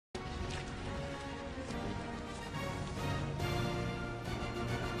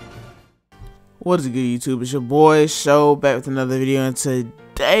What is good, YouTube? It's your boy Show back with another video, and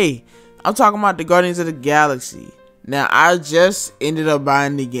today I'm talking about the Guardians of the Galaxy. Now, I just ended up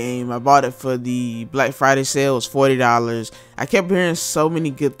buying the game. I bought it for the Black Friday sale. It was $40. I kept hearing so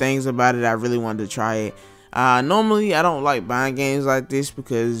many good things about it. I really wanted to try it. Normally, I don't like buying games like this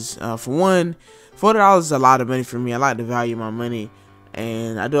because, for one, $40 is a lot of money for me. I like to value my money,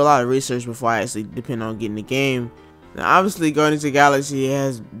 and I do a lot of research before I actually depend on getting the game. Now, obviously, Guardians of the Galaxy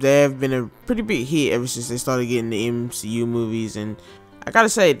they have been a pretty big hit ever since they started getting the MCU movies, and I gotta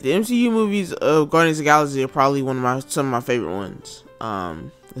say, the MCU movies of Guardians of the Galaxy are probably some of my favorite ones.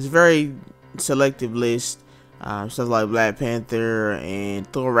 It's a very selective list. Stuff like Black Panther and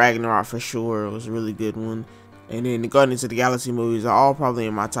Thor Ragnarok for sure was a really good one, and then the Guardians of the Galaxy movies are all probably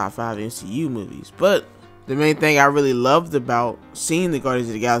in my top 5 MCU movies. But the main thing I really loved about seeing the Guardians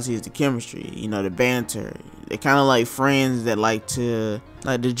of the Galaxy is the chemistry. You know, the banter. They're kind of like friends that like to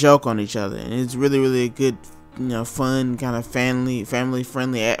joke on each other, and it's really a good, fun kind of family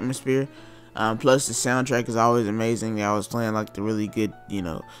friendly atmosphere. Plus the soundtrack is always amazing. They always playing like the really good,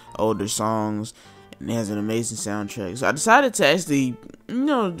 older songs, and it has an amazing soundtrack. So I decided to actually,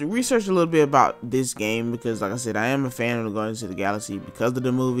 research a little bit about this game because, like I said, I am a fan of the Guardians of the Galaxy because of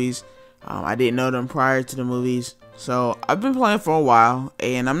the movies. I didn't know them prior to the movies, so I've been playing for a while,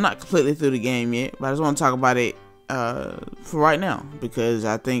 and I'm not completely through the game yet, but I just want to talk about it for right now because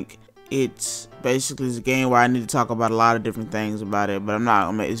I think it's basically a game where I need to talk about a lot of different things about it, but I'm not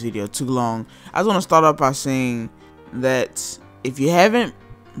going to make this video too long. I just want to start off by saying that if you haven't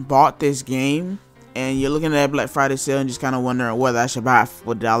bought this game and you're looking at that Black Friday sale and just kind of wondering whether I should buy it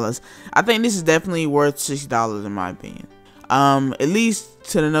for $40, I think this is definitely worth $60 in my opinion. At least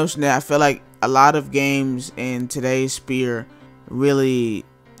to the notion that I feel like a lot of games in today's sphere really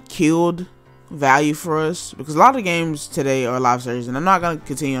killed value for us, because a lot of games today are live service, and I'm not going to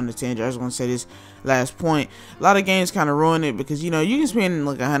continue on the tangent. I just want to say this last point. A lot of games kind of ruin it because, you can spend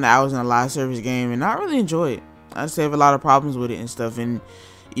like 100 hours in a live service game and not really enjoy it. I just have a lot of problems with it and stuff, and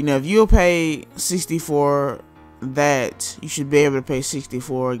if you'll pay 60 for that, you should be able to pay 60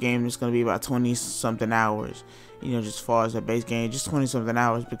 for a game that's going to be about 20 something hours. Just as far as a base game, just 20 something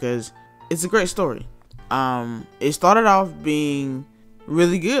hours, because it's a great story. It started off being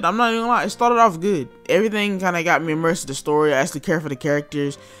really good. I'm not even gonna lie, it started off good. Everything kind of got me immersed in the story. I actually cared for the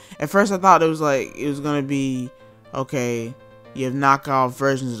characters. At first I thought it was gonna be okay, you have knockoff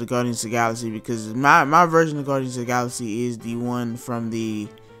versions of the Guardians of the Galaxy, because my version of Guardians of the Galaxy is the one from the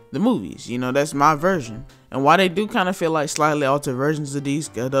movies. That's my version. And while they do kind of feel like slightly altered versions of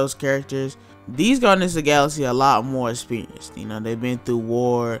those characters, these Guardians of the Galaxy are a lot more experienced. They've been through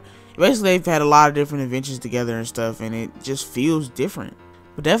war. Basically, they've had a lot of different adventures together and stuff, and it just feels different.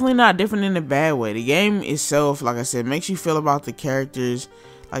 But definitely not different in a bad way. The game itself, like I said, makes you feel about the characters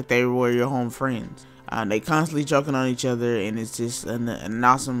like they were your home friends. They constantly joking on each other, and it's just an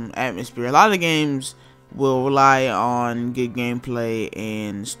awesome atmosphere. A lot of the games will rely on good gameplay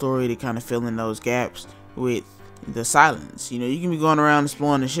and story to kind of fill in those gaps with the silence. You can be going around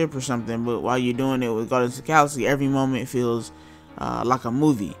exploring the ship or something, but while you're doing it with Guardians of the Galaxy, every moment feels like a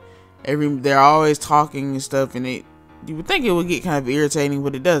movie. They're always talking and stuff, and you would think it would get kind of irritating,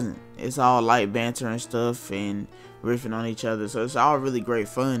 but it doesn't. It's all light banter and stuff and riffing on each other, so it's all really great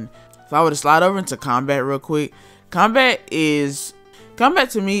fun. If I were to slide over into combat real quick, combat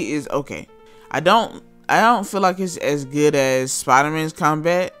to me is okay. I don't feel like it's as good as Spider-Man's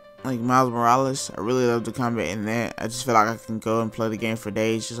combat, like Miles Morales. I really love the combat in that. I just feel like I can go and play the game for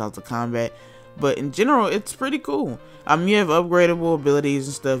days just off the combat. But in general, it's pretty cool. You have upgradable abilities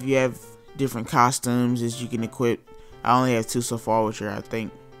and stuff. You have different costumes that you can equip. I only have 2 so far, which are, I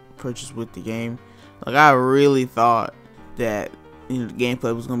think, purchased with the game. Like, I really thought that the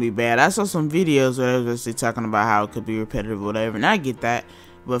gameplay was gonna be bad. I saw some videos where they were talking about how it could be repetitive or whatever, and I get that.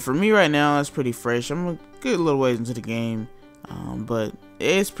 But for me right now, it's pretty fresh. I'm a good little ways into the game, but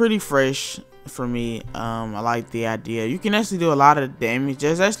it's pretty fresh for me. I like the idea. You can actually do a lot of damage.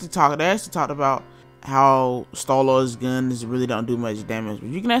 They actually talked about how Star-Lord's guns really don't do much damage, but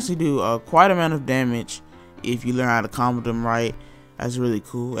you can actually do quite amount of damage if you learn how to combo them right. That's a really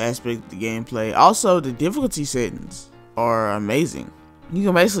cool aspect of the gameplay. Also, the difficulty settings are amazing. You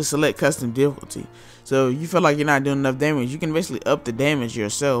can basically select custom difficulty, so if you feel like you're not doing enough damage, you can basically up the damage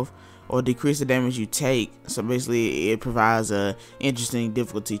yourself or decrease the damage you take. So basically, it provides a interesting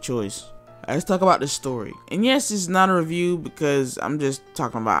difficulty choice. Let's talk about the story. And yes, it's not a review because I'm just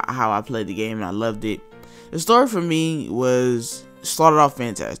talking about how I played the game and I loved it. The story for me started off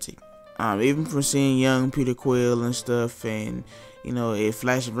fantastic. Even from seeing young Peter Quill and stuff, and it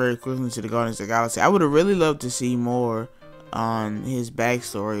flashed very quickly into the Guardians of the Galaxy. I would have really loved to see more on his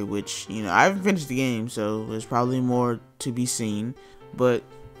backstory, which, you know, I haven't finished the game, so there's probably more to be seen, but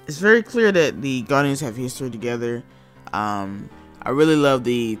it's very clear that the Guardians have history together. I really love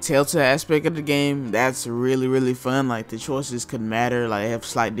the Telltale aspect of the game. That's really fun. Like, the choices could matter, like, they have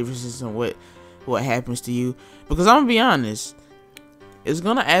slight differences in what happens to you, because I'm gonna be honest, it's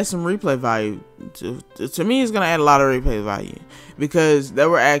gonna add some replay value to me. It's gonna add a lot of replay value, because there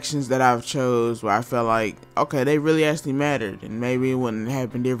were actions that I've chose where I felt like, okay, they really actually mattered, and maybe it wouldn't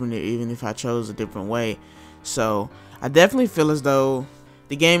happen differently even if I chose a different way. So I definitely feel as though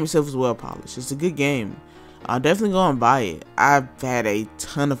the game itself is well polished. It's a good game. I'll definitely go and buy it. I've had a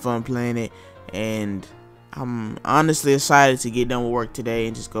ton of fun playing it, and I'm honestly excited to get done with work today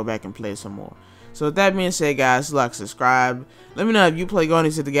and just go back and play some more. So with that being said, guys, like, subscribe. Let me know if you play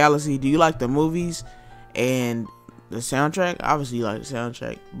Guardians of the Galaxy. Do you like the movies and the soundtrack? Obviously you like the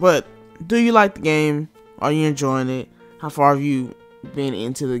soundtrack, but do you like the game? Are you enjoying it? How far have you been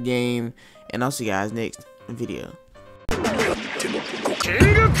into the game? And I'll see you guys next video.